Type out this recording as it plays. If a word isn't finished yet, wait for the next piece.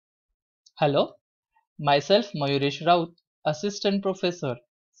Hello, myself Mayuresh Raut, Assistant Professor,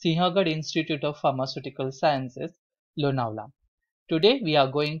 Sinhagad Institute of Pharmaceutical Sciences, Lonavala. Today we are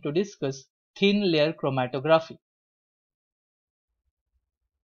going to discuss thin layer chromatography.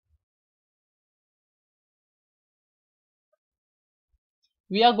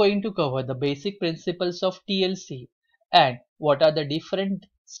 We are going to cover the basic principles of TLC and what are the different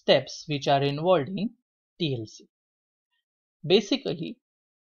steps which are involved in TLC. Basically,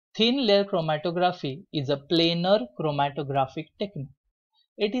 thin layer chromatography is a planar chromatographic technique.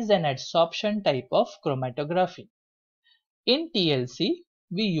 It is an adsorption type of chromatography. In TLC,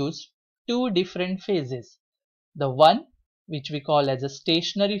 we use two different phases. The one which we call as a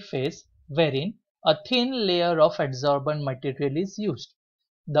stationary phase, wherein a thin layer of adsorbent material is used.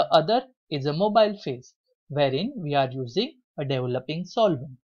 The other is a mobile phase, wherein we are using a developing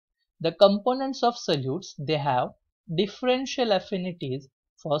solvent. The components of solutes, they have differential affinities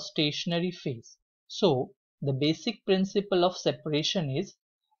for stationary phase. So, the basic principle of separation is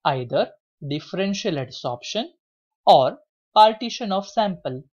either differential adsorption or partition of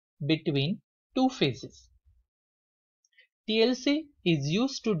sample between two phases. TLC is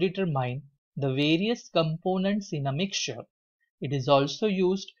used to determine the various components in a mixture. It is also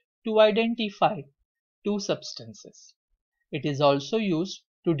used to identify two substances. It is also used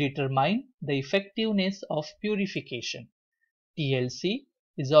to determine the effectiveness of purification. TLC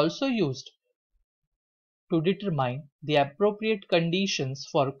is also used to determine the appropriate conditions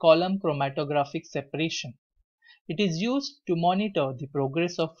for column chromatographic separation. It is used to monitor the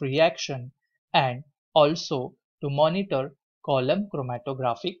progress of reaction and also to monitor column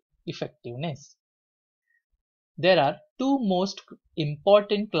chromatographic effectiveness. There are two most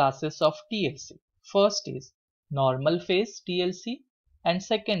important classes of TLC. First is normal phase TLC and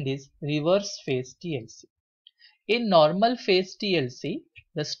second is reverse phase TLC. In normal phase TLC,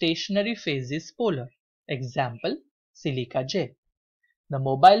 the stationary phase is polar. Example, silica gel. The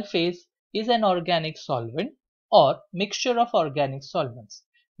mobile phase is an organic solvent or mixture of organic solvents,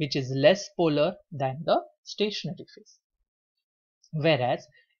 which is less polar than the stationary phase. Whereas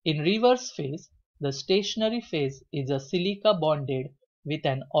in reverse phase, the stationary phase is a silica bonded with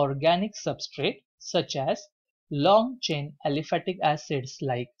an organic substrate such as long chain aliphatic acids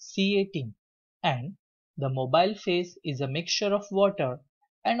like C18, and the mobile phase is a mixture of water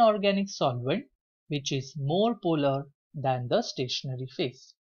and organic solvent which is more polar than the stationary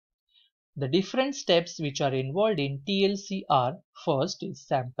phase. The different steps which are involved in TLC are: first is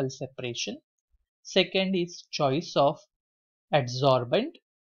sample separation, second is choice of adsorbent,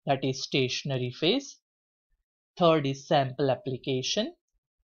 that is stationary phase, third is sample application,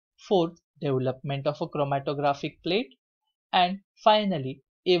 fourth development of a chromatographic plate, and finally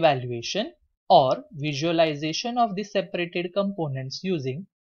evaluation or visualization of the separated components using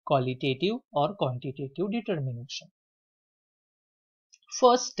qualitative or quantitative determination.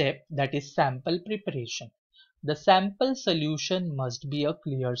 First step, that is sample preparation. The sample solution must be a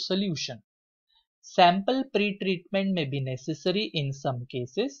clear solution. Sample pre-treatment may be necessary in some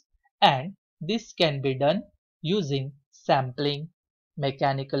cases, and this can be done using sampling,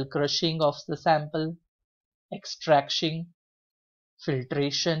 mechanical crushing of the sample, extraction,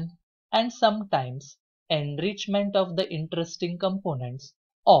 filtration, and sometimes enrichment of the interesting components,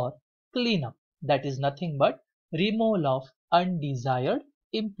 or cleanup, that is nothing but removal of undesired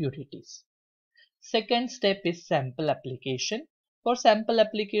impurities. Second step is sample application. For sample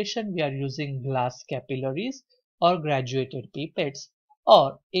application, we are using glass capillaries or graduated pipettes,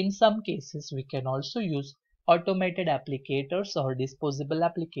 or in some cases we can also use automated applicators or disposable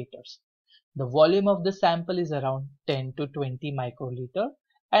applicators. The volume of the sample is around 10 to 20 microliter,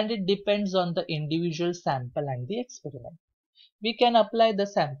 and it depends on the individual sample and the experiment. We can apply the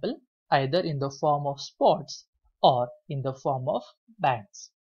sample either in the form of spots or in the form of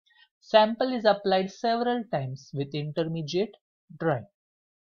bands. Sample is applied several times with intermediate drying.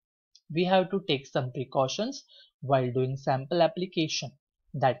 We have to take some precautions while doing sample application.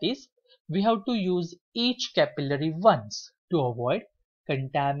 That is, we have to use each capillary once to avoid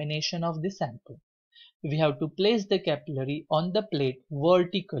contamination of the sample. We have to place the capillary on the plate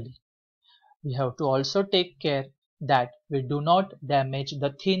vertically. We have to also take care that we do not damage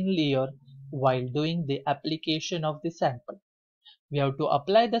the thin layer while doing the application of the sample. We have to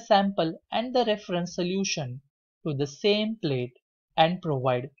apply the sample and the reference solution to the same plate and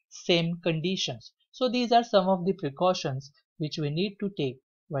provide same conditions. So these are some of the precautions which we need to take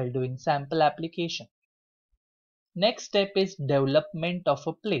while doing sample application. Next step is development of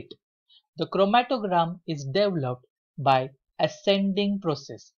a plate. The chromatogram is developed by ascending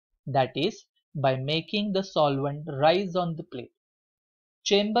process, that is by making the solvent rise on the plate.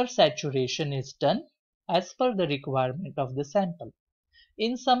 Chamber saturation is done as per the requirement of the sample.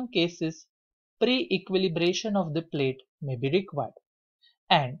 In some cases, pre-equilibration of the plate may be required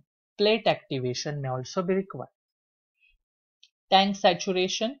and plate activation may also be required. Tank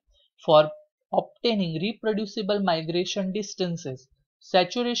saturation for obtaining reproducible migration distances.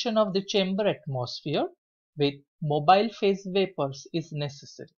 Saturation of the chamber atmosphere with mobile phase vapors is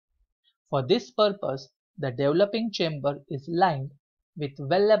necessary. For this purpose, the developing chamber is lined with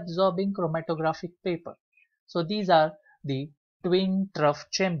well-absorbing chromatographic paper. So these are the twin trough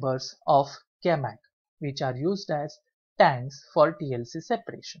chambers of CAMAC, which are used as tanks for TLC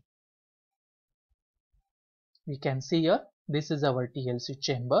separation. We can see here, this is our TLC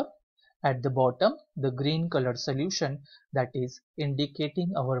chamber. At the bottom, the green color solution that is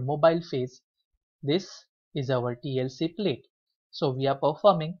indicating our mobile phase. This is our TLC plate. So we are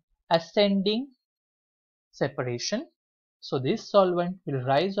performing ascending separation. So this solvent will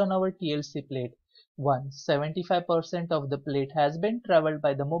rise on our TLC plate. Once 75% of the plate has been traveled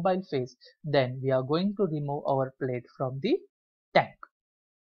by the mobile phase, then we are going to remove our plate from the tank.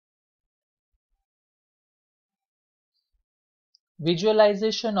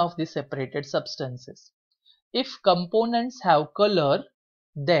 Visualization of the separated substances. If components have color,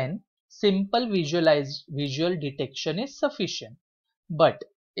 then simple visual detection is sufficient. But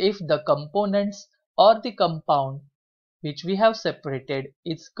if the components or the compound which we have separated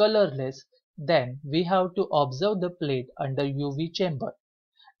is colorless, then we have to observe the plate under UV chamber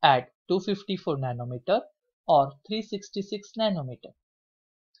at 254 nanometer or 366 nanometer.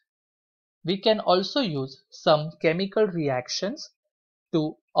 We can also use some chemical reactions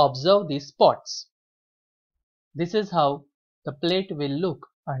to observe these spots. This is how the plate will look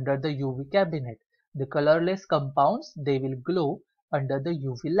under the UV cabinet. The colorless compounds, they will glow under the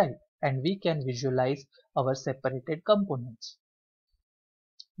UV light and we can visualize our separated components.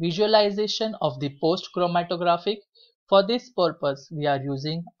 Visualization of the post-chromatographic. For this purpose, we are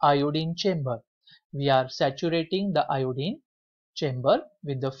using iodine chamber. We are saturating the iodine chamber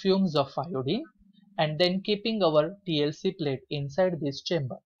with the fumes of iodine and then keeping our TLC plate inside this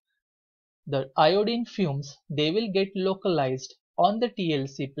chamber. The iodine fumes, they will get localized on the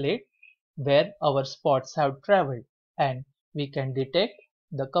TLC plate where our spots have traveled and we can detect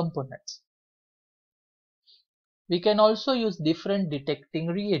the components. We can also use different detecting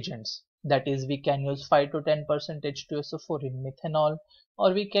reagents. That is, we can use 5 to 10% H2SO4 in methanol,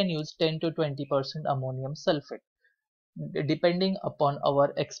 or we can use 10 to 20% ammonium sulfate, depending upon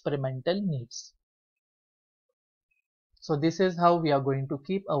our experimental needs. So this is how we are going to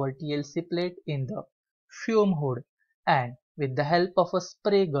keep our TLC plate in the fume hood, and with the help of a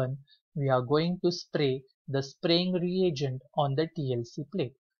spray gun, we are going to spray the spraying reagent on the TLC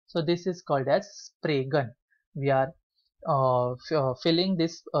plate. So this is called as spray gun. We are filling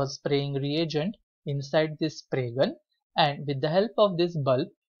this spraying reagent inside this spray gun, and with the help of this bulb,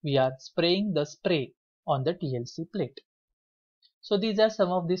 we are spraying the spray on the TLC plate. So these are some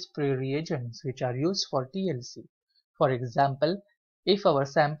of the spray reagents which are used for TLC. For example, if our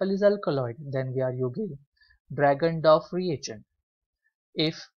sample is alkaloid, then we are using Dragon-Dorf reagent.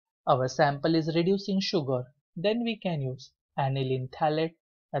 If our sample is reducing sugar, then we can use aniline phthalate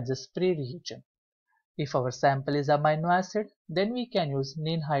as a spray reagent. If our sample is amino acid, then we can use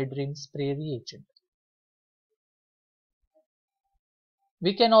ninhydrin spray reagent.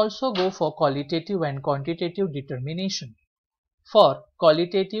 We can also go for qualitative and quantitative determination. For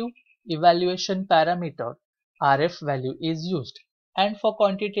qualitative evaluation parameter, RF value is used, and for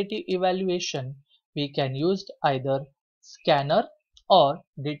quantitative evaluation, we can use either scanner or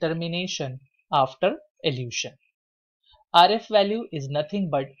determination after elution. RF value is nothing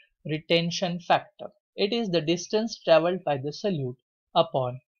but retention factor. It is the distance traveled by the solute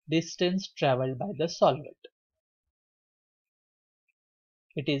upon distance traveled by the solvent.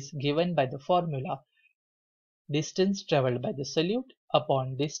 It is given by the formula distance traveled by the solute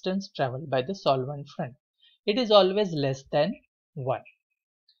upon distance traveled by the solvent front. It is always less than 1.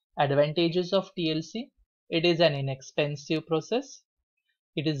 Advantages of TLC. It is an inexpensive process.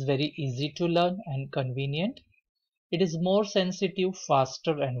 It is very easy to learn and convenient. It is more sensitive,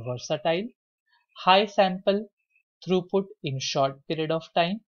 faster and versatile. High sample throughput in short period of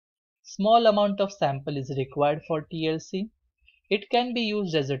time. Small amount of sample is required for TLC. It can be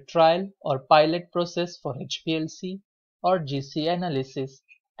used as a trial or pilot process for HPLC or GC analysis,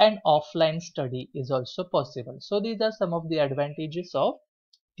 and offline study is also possible. So these are some of the advantages of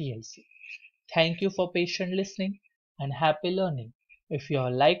TLC. Thank you for patient listening and happy learning. If you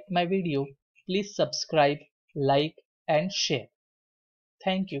have liked my video, please subscribe, like and share.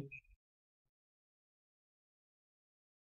 Thank you.